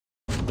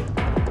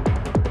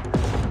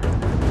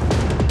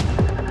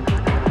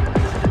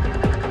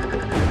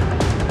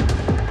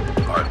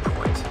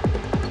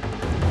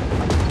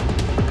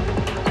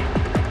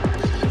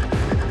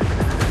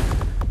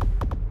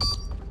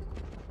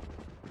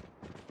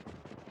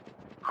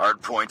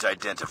Hardpoint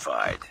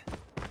identified.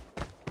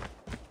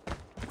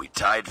 We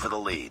tied for the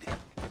lead.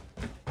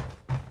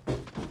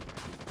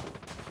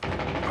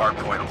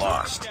 Hardpoint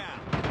lost.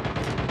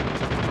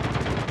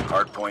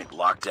 Hardpoint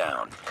locked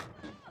down.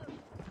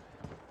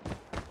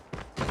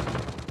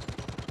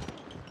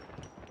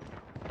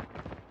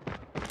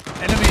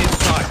 Enemy in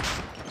sight.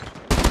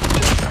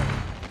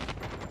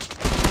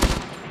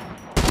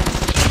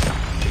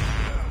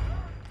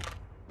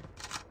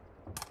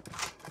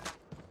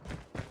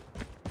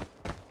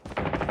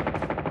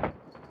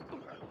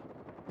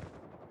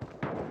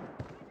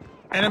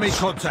 Enemy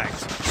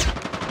contact.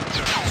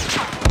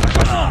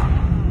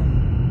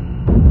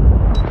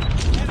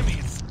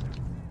 Enemies.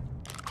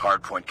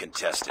 Hardpoint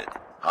contested.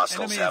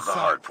 Hostiles Enemy have the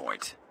inside.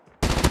 hardpoint.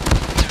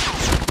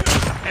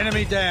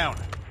 Enemy down.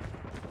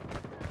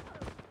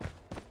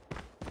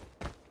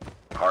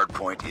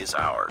 Hardpoint is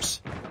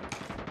ours.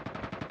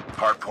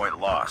 Hardpoint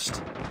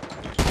lost.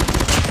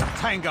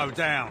 Tango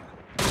down.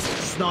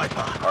 Sniper.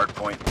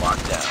 Hardpoint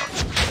locked down.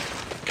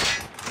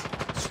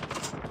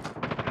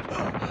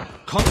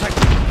 Contact.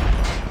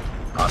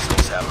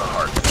 Hostiles have the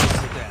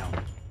hardpoint. Down.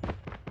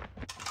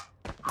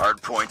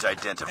 Hardpoint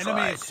identified.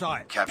 Enemy in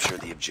sight. Capture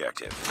the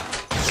objective.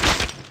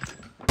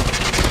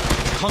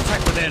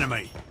 Contact with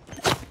enemy.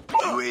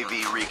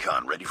 UAV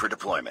recon ready for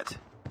deployment.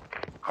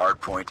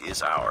 Hardpoint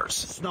is ours.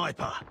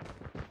 Sniper.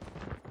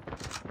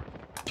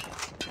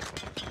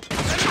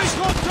 Enemy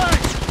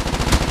contact.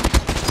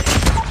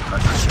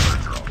 Hunter killer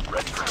drone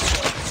ready for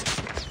deployment.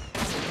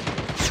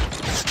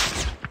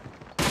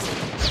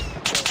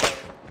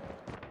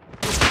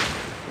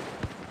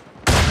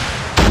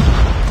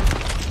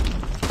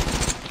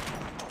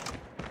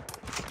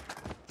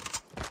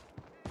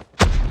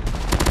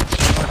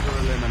 Sniper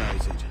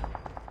eliminated.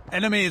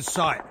 Enemy in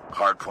sight.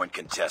 Hardpoint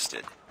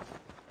contested.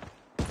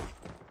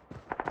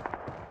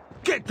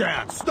 Get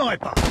down,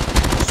 sniper.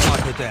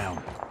 Sniper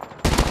down.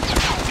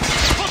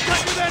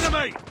 Contact with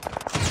enemy.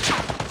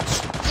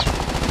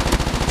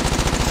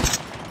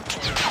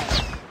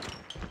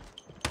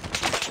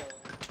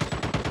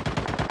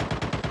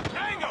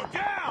 Tango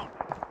down.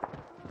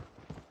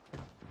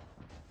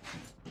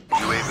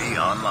 UAV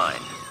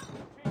online.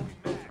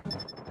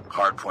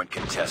 Hardpoint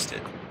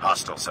contested.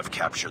 Hostiles have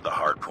captured the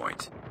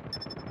hardpoint.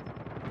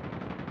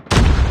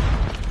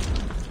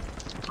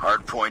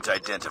 Hardpoint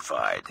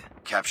identified.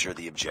 Capture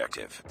the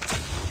objective.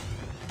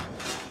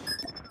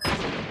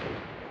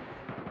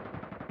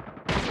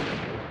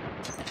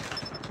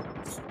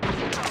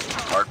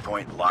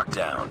 Hardpoint locked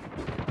down.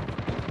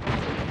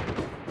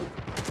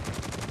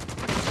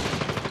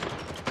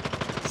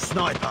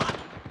 Sniper.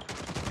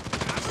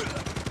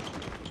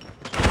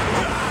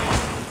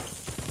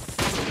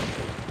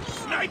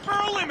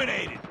 Sniper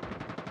eliminated.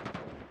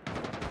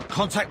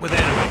 Contact with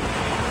enemy.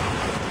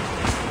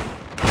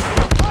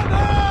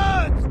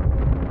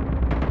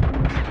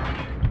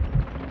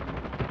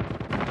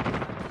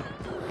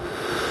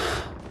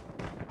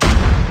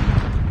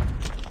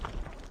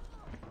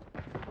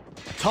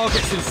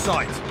 Targets in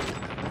sight.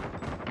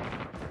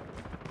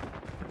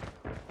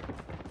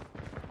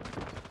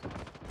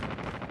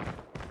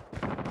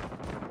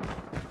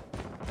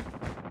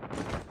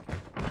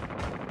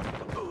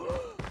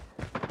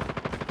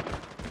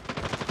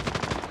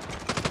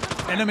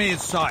 Enemy in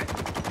sight.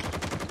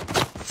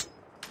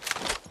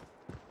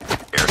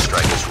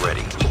 Airstrike is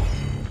ready.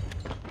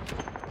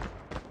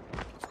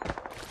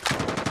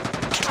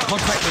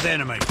 Contact with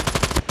enemy.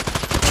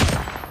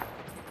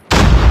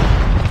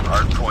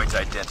 Hardpoint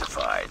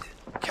identified.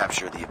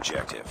 Capture the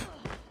objective.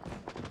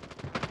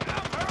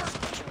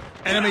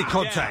 Enemy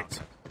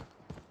contact.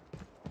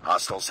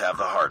 Hostiles have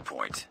the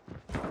hardpoint.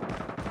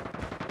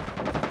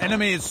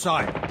 Enemy in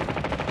sight.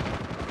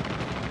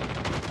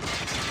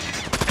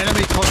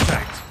 Enemy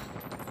contact.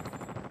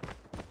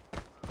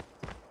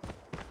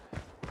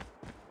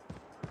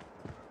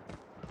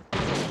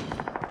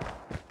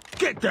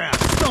 Get down,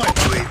 sniper.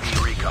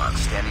 UAV recon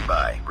standing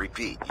by.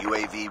 Repeat,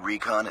 UAV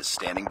recon is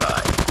standing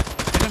by.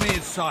 Enemy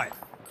in sight.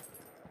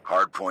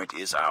 Hardpoint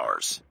is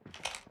ours.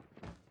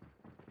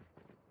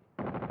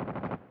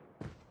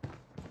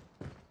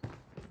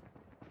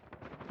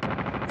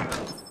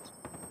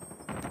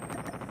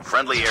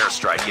 Friendly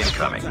airstrike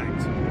incoming.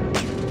 Contact.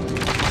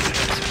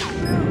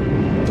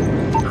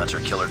 Hunter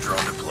killer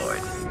drone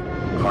deployed.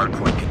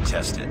 Hardpoint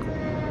contested.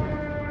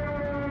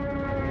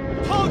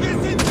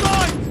 Targets in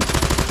sight.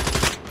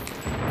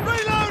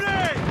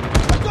 Reloading.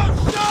 I got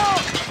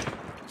shot.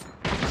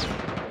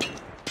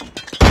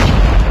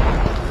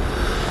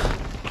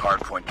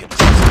 Hardpoint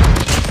contested.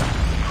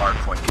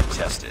 Hardpoint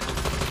contested.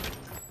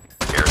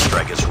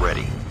 Airstrike is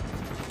ready.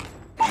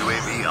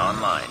 UAV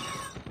online.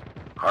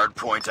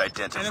 Hardpoint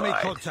identified. Enemy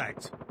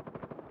contact.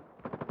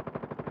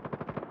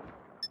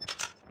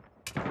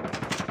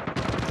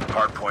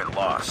 Hardpoint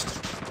lost.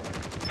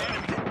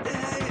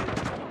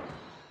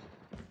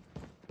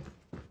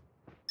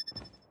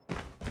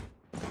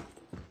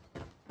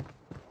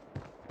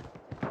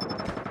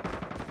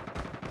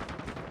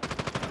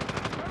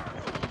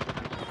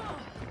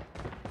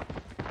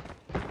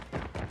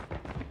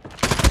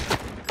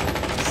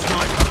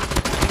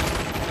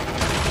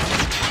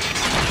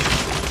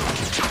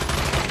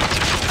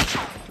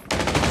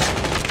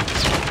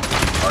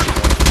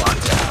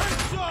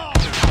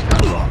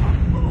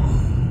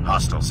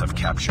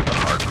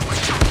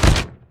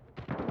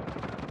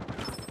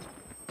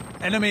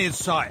 Enemy in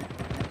sight.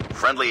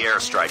 Friendly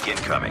airstrike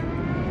incoming.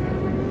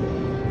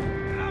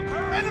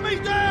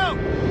 Enemy down!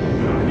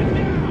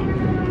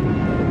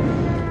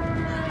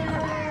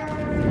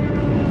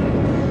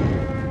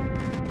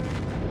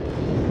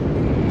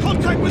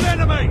 Contact with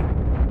enemy!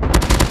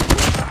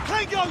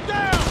 Tango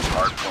down!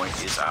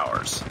 Hardpoint is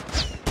ours.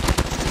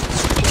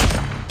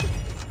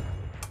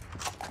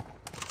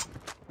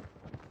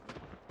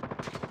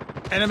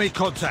 Enemy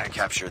contact.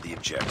 Capture the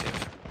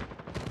objective.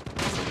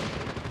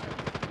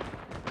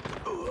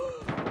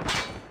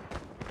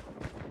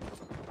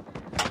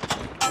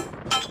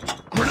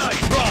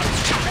 Grenade, run!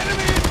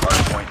 Enemy in...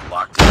 Hardpoint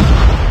locked in.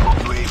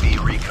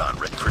 UAV recon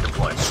ready for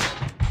deployment.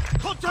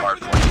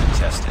 Contact with Hardpoint enemy!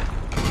 contested.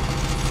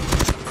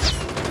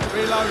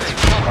 Reloading.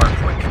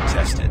 Hardpoint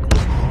contested.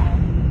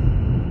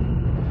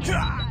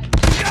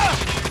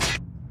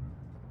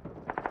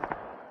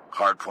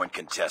 Hardpoint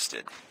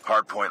contested.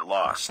 Hardpoint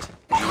lost.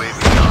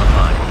 UAV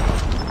online.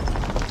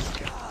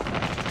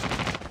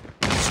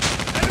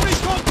 Enemy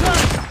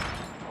contact!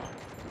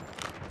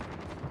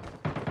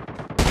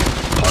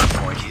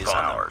 Hardpoint is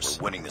ours.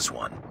 We're winning this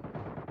one.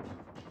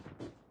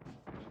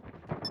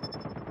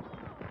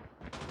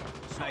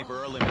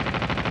 Sniper eliminated.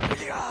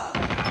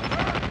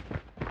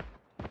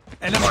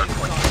 Enemy in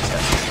Hardpoint sight.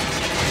 contested.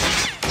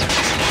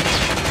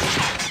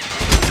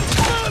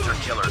 Hunter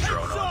killer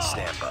drone on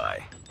standby.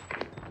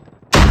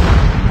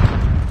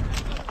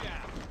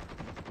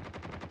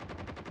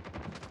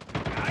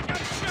 I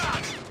got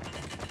shot!